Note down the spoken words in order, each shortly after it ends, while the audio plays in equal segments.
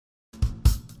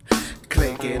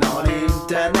Looking on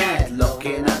internet,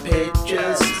 looking at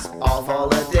pictures of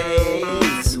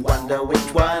holidays. Wonder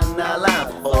which one I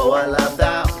love. Oh, I love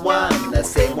that one, the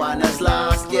same one as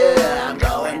last year. I'm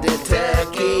going to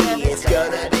Turkey, it's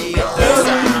gonna be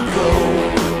awesome.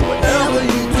 Whatever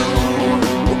you do,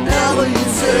 whatever you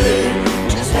say,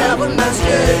 just have a nice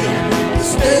day.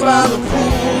 Stay by the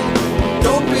pool,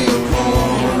 don't be a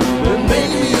fool, and make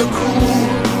me a cool.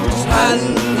 Just hide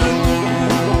in the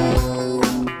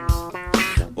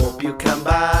Hope you come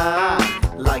back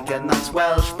like a nice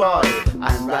Welsh boy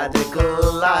and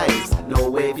radicalized. No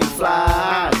wavy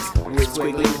flags with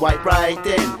squiggly white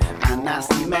writing and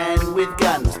nasty men with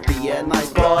guns. Be a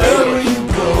nice boy. Wherever you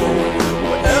go,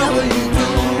 whatever you do,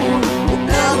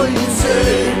 whatever you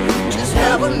say, just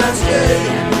have a nice day.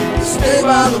 Stay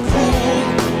by the pool,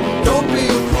 don't be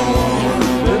a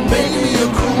fool, and make me a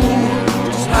cool.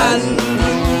 Just hide in the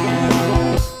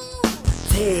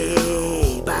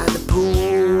Stay by the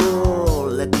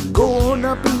pool, it's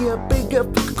gonna be a bigger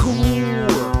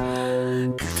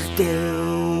cool.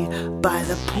 Stay by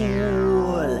the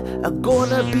pool, it's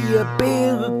gonna be a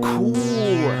bigger cool.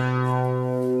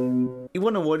 You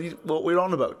wonder what we're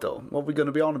on about though? What we're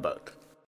gonna be on about?